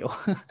not ideal.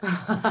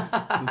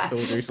 So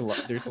there's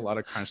a lot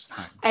of crunch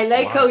time. I A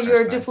like lot how of crunch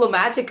you're time.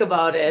 diplomatic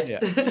about it.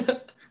 Yeah.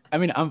 I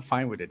mean, I'm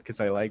fine with it because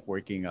I like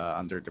working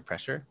under the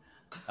pressure.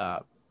 Uh,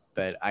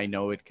 but I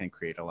know it can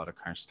create a lot of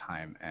crunch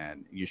time,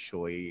 and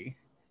usually,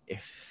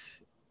 if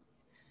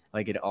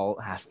like it all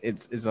has,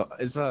 it's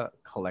a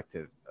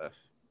collective.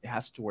 It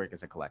has to work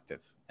as a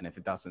collective, and if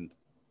it doesn't,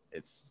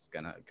 it's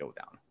gonna go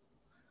down.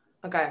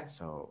 Okay.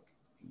 So,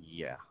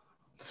 yeah,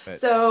 but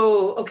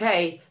So,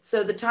 okay.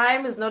 So the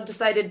time is not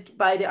decided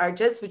by the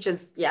artist, which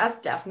is yes,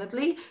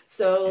 definitely.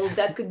 So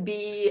that could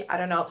be, I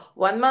don't know,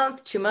 1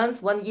 month, 2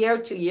 months, 1 year,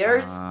 2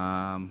 years.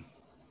 um,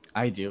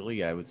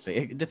 ideally, I would say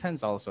it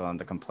depends also on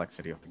the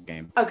complexity of the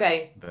game.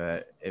 Okay.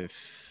 But if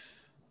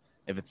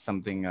it's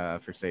something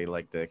for say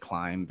like the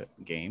climb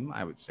game,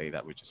 I would say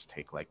that would just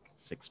take like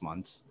 6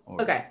 months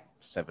or Okay.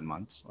 7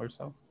 months or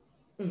so.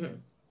 Hmm.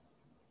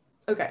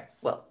 Okay.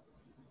 Well,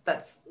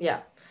 that's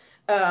yeah.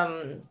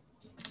 Um,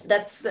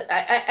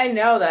 I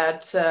know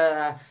that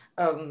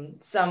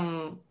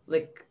some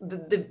like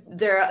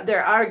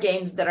there are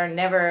games that are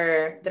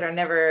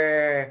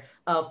never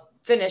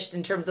finished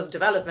in terms of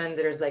development.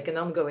 There's like an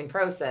ongoing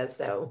process.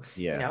 So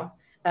Yeah.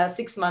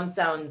 6 months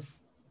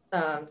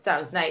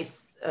sounds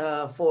nice.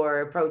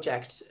 for a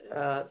project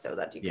so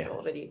that you could Yeah,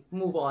 already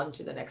move on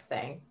to the next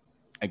thing.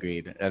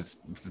 agreed. It's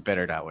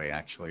better that way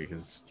actually,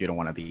 because you don't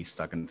want to be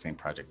stuck in the same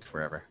project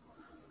forever.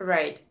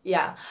 Right.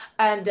 Yeah.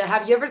 And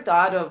have you ever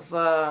thought of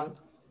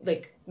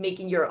like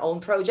making your own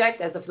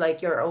project as of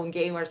like your own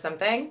game or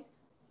something?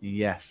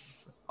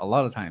 Yes, a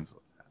lot of times.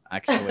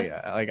 Actually,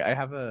 like I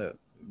have a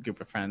group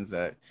of friends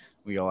that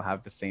we all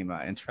have the same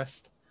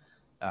interest.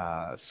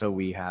 So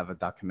we have a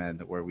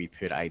document where we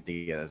put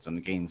ideas on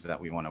games that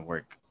we want to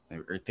work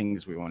or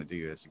things we want to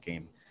do as a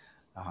game.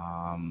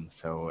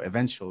 So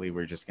eventually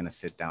we're just gonna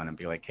sit down and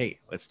be like, hey,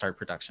 let's start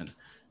production.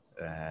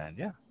 And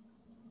yeah,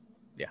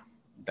 yeah,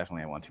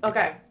 definitely I want to be there.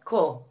 Okay,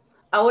 cool.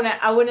 I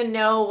wanna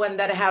know when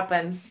that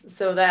happens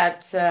so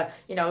that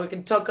we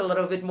can talk a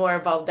little bit more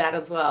about that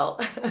as well.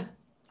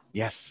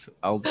 Yes,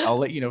 I'll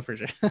let you know for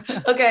sure.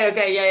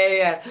 Okay,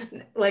 yeah.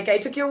 Like I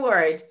took your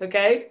word,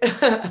 okay?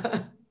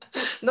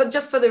 Not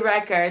just for the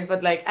record,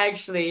 but like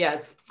actually,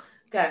 yes.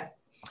 Okay,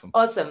 Awesome.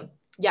 awesome.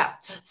 Yeah.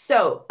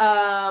 So,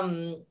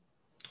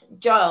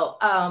 Joel,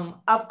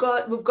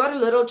 we've got a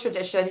little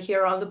tradition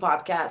here on the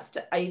podcast.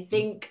 I Mhm.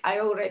 think I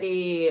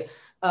already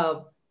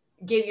uh,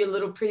 gave you a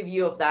little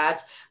preview of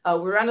that.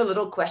 We run a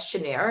little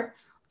questionnaire.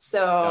 Yeah.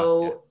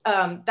 So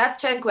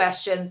that's 10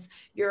 questions.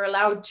 You're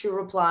allowed to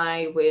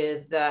reply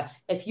with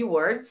a few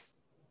words.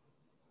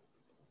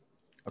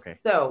 Okay.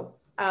 So,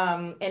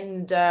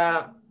 and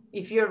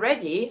if you're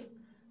ready,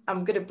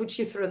 I'm going to put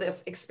you through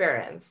this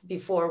experience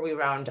before we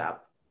round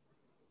up.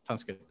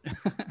 Sounds good.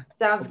 I'll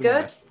Sounds do my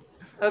good? best.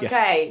 Yes.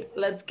 Okay,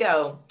 let's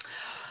go.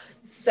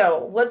 So,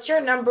 what's your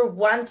number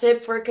one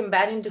tip for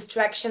combating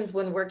distractions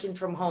when working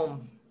from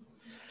home?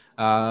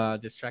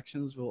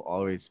 Distractions will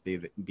always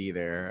be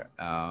there.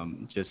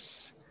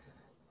 Just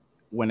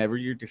whenever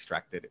you're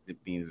distracted, it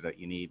means that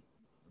you need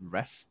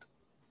rest.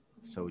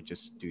 So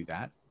just do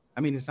that.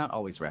 I mean, it's not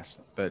always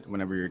rest, but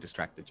whenever you're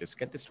distracted, just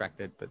get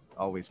distracted, but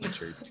always make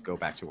sure to go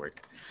back to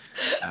work.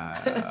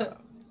 Uh,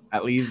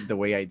 at least the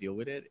way I deal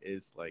with it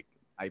is like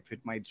I put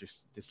my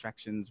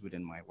distractions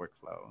within my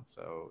workflow.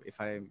 So if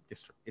I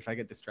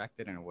get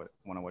distracted and I want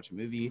to watch a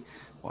movie,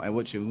 well, I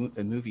watch a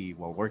movie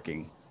while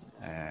working,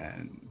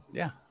 and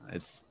yeah,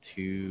 it's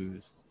two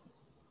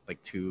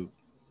two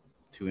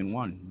in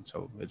one.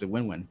 So it's a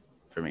win-win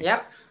for me.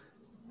 Yeah,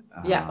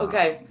 yeah,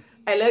 okay. Um,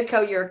 I like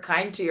how you're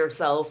kind to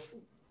yourself.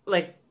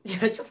 Like,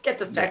 just get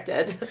yeah,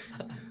 distracted.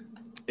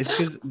 it's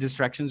because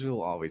distractions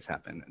will always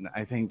happen, and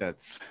I think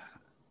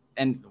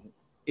and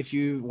if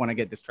you want to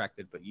get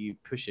distracted but you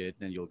push it,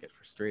 then you'll get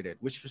frustrated.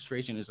 Which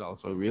frustration is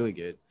also really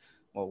good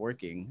while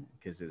working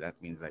because that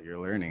means that you're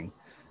learning.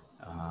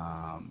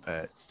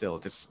 But still,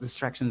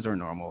 distractions are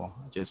normal.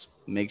 Just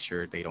make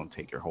sure they don't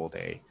take your whole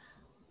day,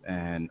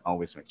 and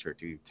always make sure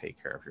to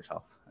take care of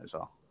yourself as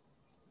well.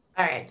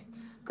 All right,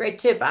 great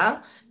tip,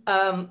 huh?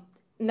 Um,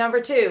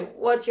 Number two,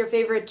 what's your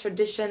favorite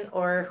tradition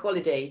or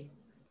holiday?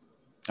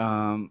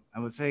 I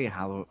would say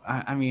Halloween.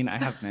 I mean, I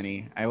have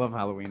many. I love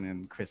Halloween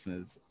and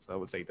Christmas, so I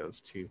would say those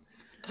two.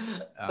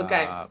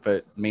 Okay,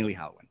 But mainly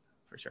Halloween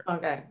for sure.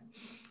 okay.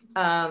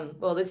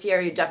 Well, this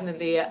year you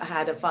definitely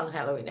had a fun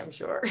Halloween, I'm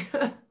sure.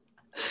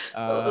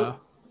 Uh,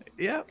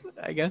 yeah,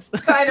 I guess.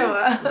 Kind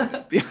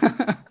of.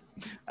 Yeah.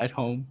 At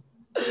home,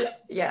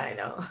 Yeah, I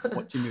know.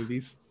 watching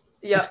movies.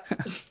 Yep,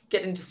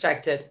 getting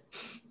distracted.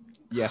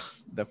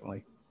 Yes,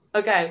 definitely.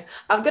 Okay,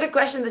 I've got a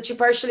question that you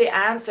partially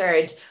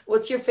answered.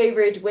 What's your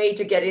favorite way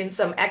to get in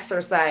some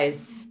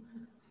exercise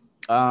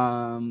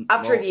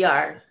after Well,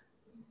 VR?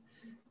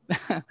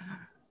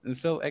 and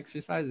so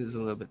exercise is a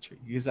little bit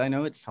tricky because I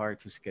know it's hard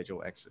to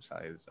schedule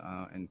exercise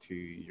into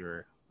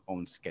your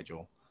own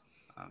schedule.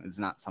 It's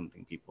not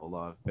something people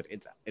love, but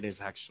it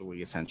is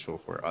actually essential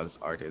for us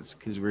artists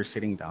because we're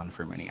sitting down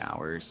for many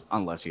hours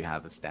unless you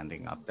have a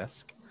standing up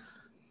desk,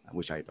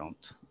 which I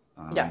don't.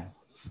 Yeah, Um,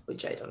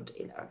 which I don't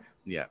either.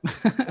 yeah.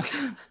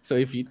 So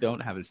if you don't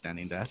have a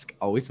standing desk,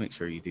 always make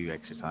sure you do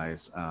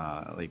exercise.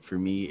 Like for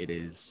me, it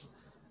is.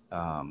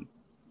 Um,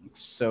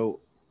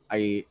 so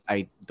I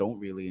don't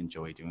really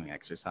enjoy doing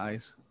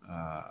exercise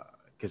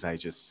because I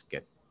just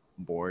get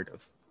bored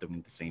of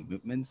doing the same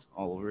movements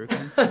all over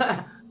again.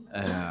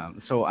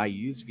 So I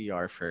use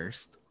VR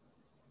first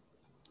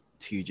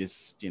to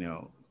just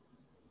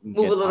Move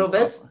a get little pumped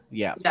up. bit.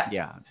 Yeah, Yeah.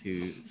 yeah,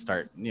 to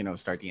start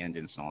the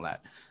engines and all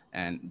that.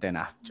 And then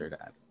after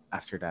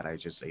that, I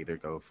just either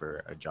go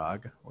for a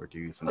jog or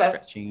do some Okay.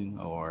 stretching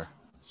or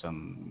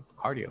some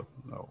cardio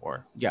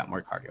or yeah,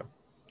 more cardio.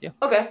 Yeah.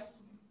 Okay.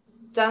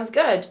 Sounds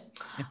good.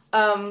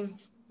 Yeah.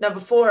 Number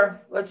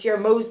four, what's your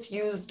most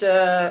used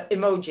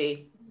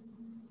emoji?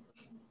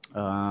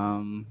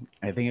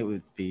 I think it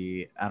would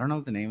be, I don't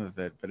know the name of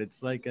it, but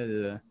it's like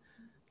a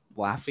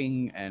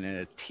laughing and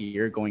a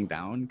tear going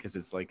down because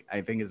it's like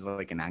I think it's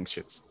like an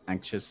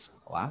anxious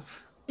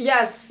laugh.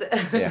 Yes.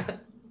 Yeah,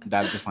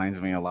 that defines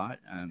me a lot.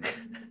 And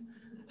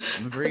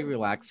I'm a very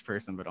relaxed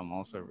person, but I'm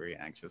also a very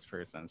anxious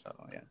person. So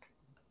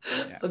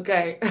yeah.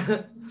 Okay.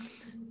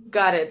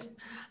 Got it.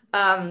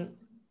 Um,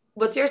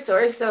 what's your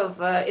source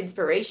of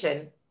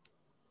inspiration?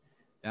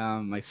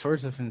 My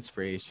source of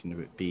inspiration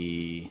would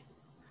be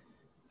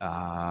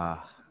Uh,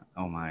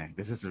 oh my,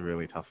 this is a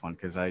really tough one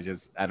because I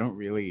don't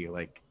really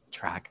like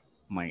track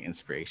my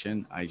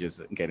inspiration. I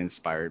just get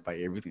inspired by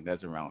everything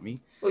that's around me.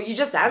 Well, you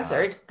just Uh,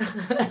 answered.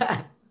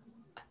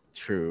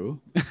 True.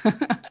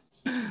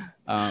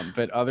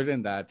 But other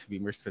than that, to be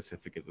more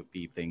specific, it would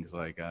be things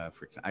like,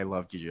 for example, I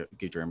love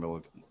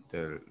Guillermo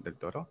del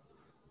Toro.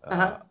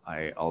 Uh-huh.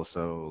 I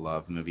also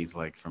love movies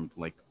like from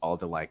like all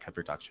the Leica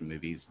production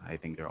movies. I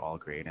think they're all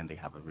great and they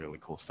have a really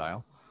cool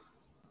style.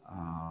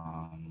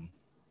 Um,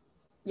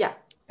 Yeah,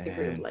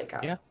 agree with and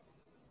Leica. yeah,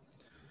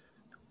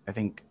 I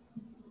think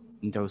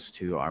those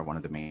two are one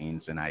of the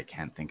mains, and I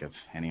can't think of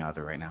any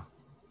other right now.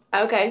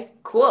 Okay,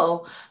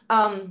 cool.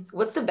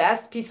 What's the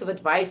best piece of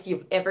advice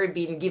you've ever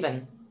been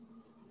given?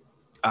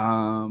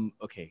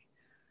 Okay.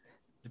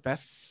 The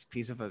best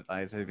piece of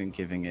advice I've been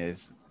giving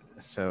is,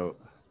 so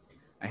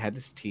I had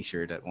this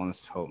T-shirt that once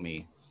told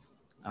me,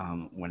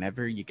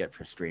 whenever you get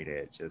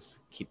frustrated, just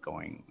keep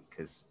going,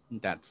 because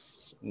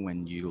that's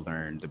when you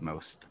learn the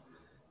most.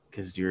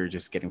 Because you're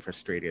just getting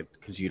frustrated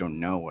because you don't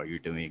know what you're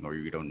doing, or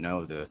you don't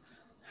know the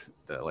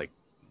like,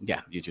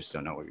 yeah, you just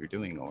don't know what you're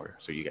doing, or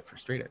so you get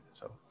frustrated.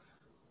 So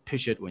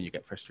push it when you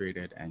get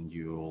frustrated, and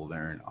you'll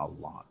learn a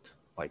lot,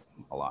 like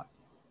a lot.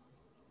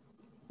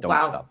 Don't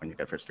Wow, stop when you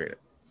get frustrated.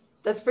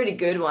 that's pretty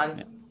good Yeah.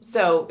 one.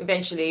 So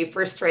eventually,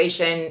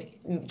 frustration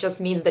just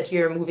means that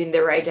you're moving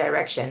the right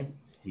direction.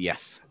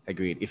 Yes,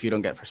 agreed. If you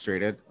don't get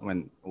frustrated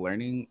when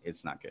learning,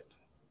 it's not good.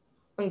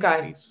 At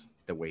Okay, least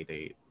the way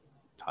they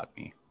taught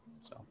me.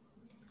 So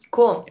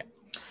cool. yeah.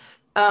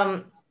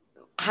 Um,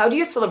 how do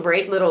you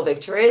celebrate little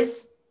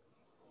victories?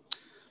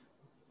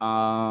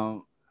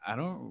 I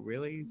don't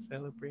really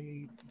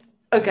celebrate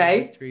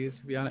Okay. victories,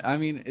 to be honest. I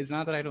mean, it's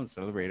not that I don't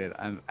celebrate it.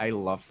 I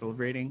love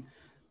celebrating.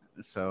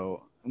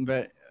 So,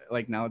 but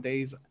like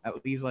nowadays,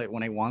 at least like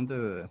when I won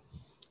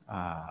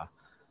uh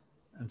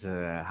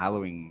the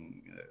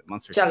Halloween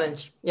Monster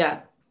Challenge. Challenge,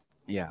 Yeah.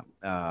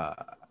 yeah,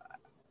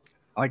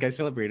 like I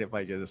celebrate it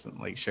by just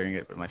like sharing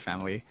it with my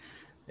family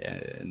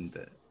and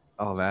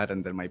all that,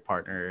 and then my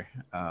partner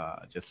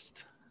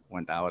just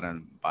went out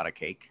and bought a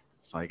cake,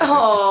 so I guess I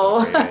just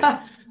celebrated.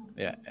 Oh,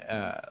 Yeah,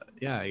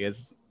 yeah, I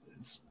guess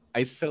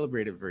I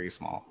celebrated very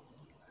small.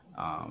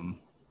 um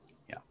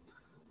yeah,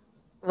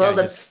 yeah, well,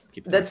 I just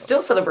keep to that's myself.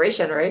 still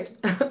celebration, right?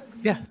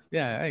 Yeah,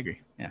 yeah, I agree.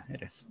 Yeah,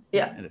 it is.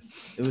 Yeah. It is.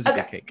 It was a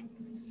Okay. good cake.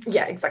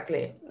 Yeah,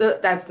 exactly.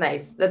 That's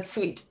nice. That's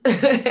sweet.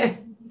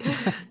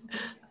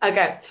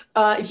 Okay.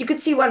 If you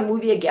could see one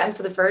movie again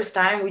for the first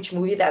time, which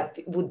movie that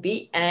would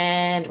be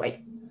and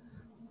why?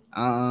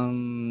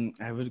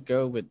 I would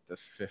go with The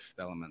Fifth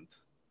Element.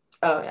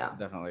 Oh yeah.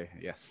 Definitely,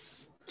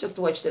 yes. Just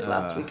watched it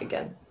last Uh, week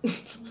again.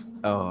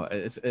 oh,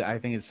 I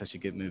think it's such a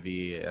good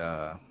movie.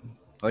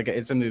 Like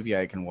it's a movie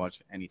I can watch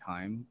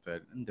anytime.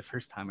 But the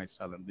first time I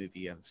saw the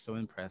movie, I was so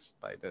impressed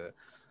by the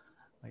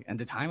like and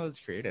the time it was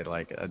created.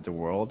 Like the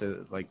world,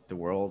 like the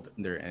world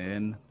they're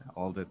in.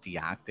 All the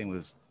acting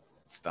was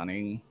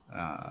stunning.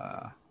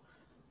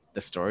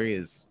 The story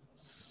is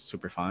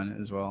super fun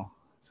as well.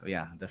 So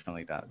yeah,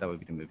 definitely that would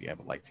be the movie I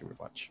would like to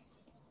rewatch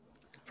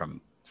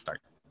from start.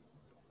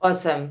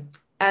 Awesome.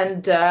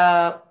 And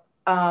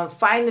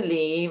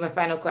finally, my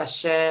final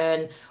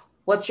question: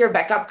 what's your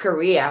backup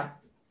career?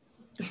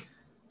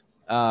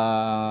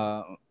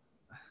 Uh,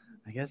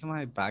 I guess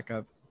my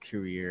backup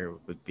career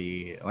would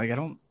be like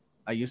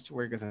I used to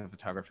work as a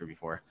photographer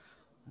before,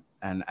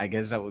 and I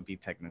guess that would be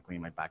technically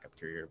my backup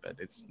career, but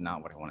it's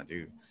not what I want to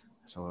do.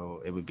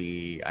 So it would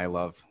be I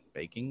love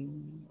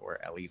baking, or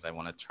at least I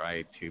want to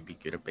try to be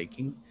good at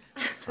baking.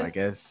 So I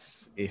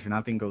guess if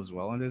nothing goes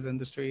well in this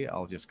industry,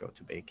 I'll just go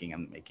to baking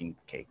and making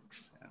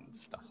cakes and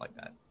stuff like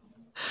that.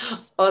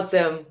 Yes.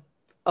 Awesome.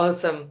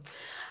 Awesome.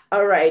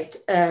 All right,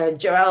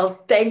 Joel,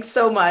 thanks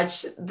so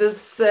much.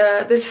 This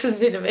has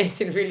been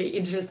amazing, really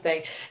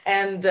interesting,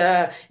 and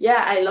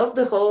yeah, I love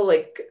the whole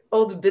like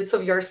all the bits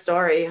of your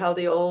story, how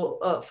they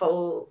all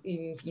fall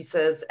in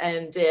pieces,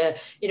 and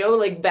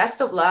like best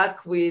of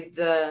luck with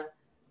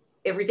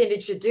everything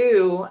that you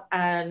do,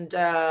 and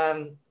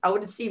I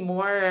would see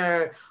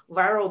more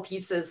viral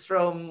pieces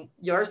from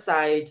your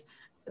side,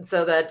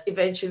 so that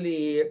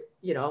eventually,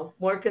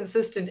 more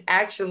consistent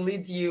action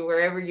leads you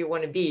wherever you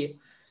want to be.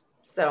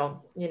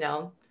 So,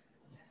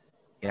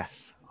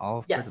 Yes,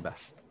 all for yes, the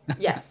best.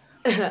 yes.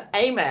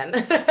 Amen.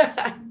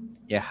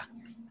 Yeah,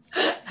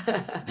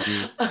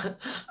 indeed.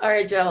 All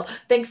right, Joel.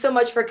 Thanks so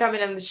much for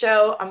coming on the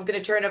show. I'm going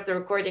to turn up the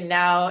recording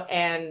now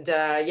and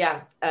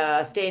yeah,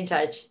 stay in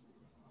touch.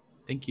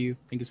 Thank you.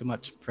 Thank you so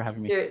much for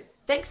having me. Cheers.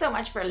 Thanks so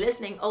much for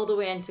listening all the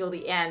way until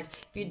the end.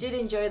 If you did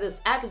enjoy this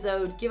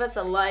episode, give us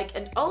a like,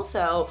 and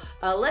also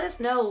let us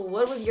know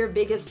what was your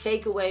biggest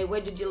takeaway.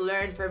 What did you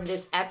learn from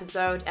this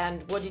episode,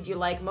 and what did you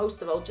like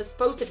most of all? Just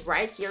post it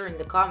right here in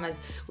the comments.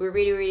 We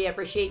really, really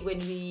appreciate when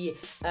we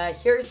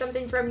hear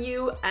something from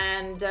you,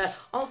 and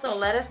also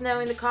let us know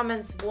in the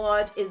comments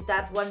what is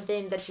that one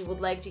thing that you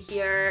would like to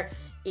hear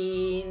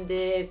in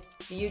the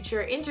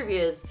future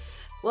interviews.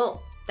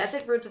 Well, that's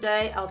it for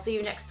today. I'll see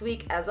you next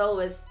week. As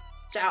always,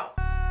 ciao.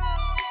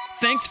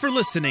 Thanks for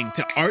listening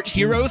to Art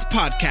Heroes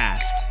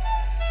Podcast.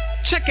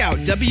 Check out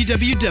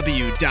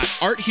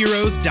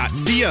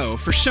www.artheroes.co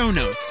for show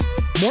notes,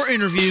 more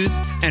interviews,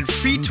 and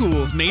free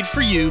tools made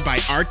for you by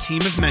our team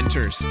of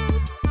mentors.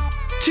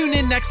 Tune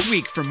in next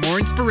week for more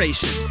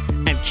inspiration,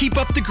 and keep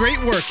up the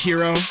great work,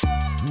 hero.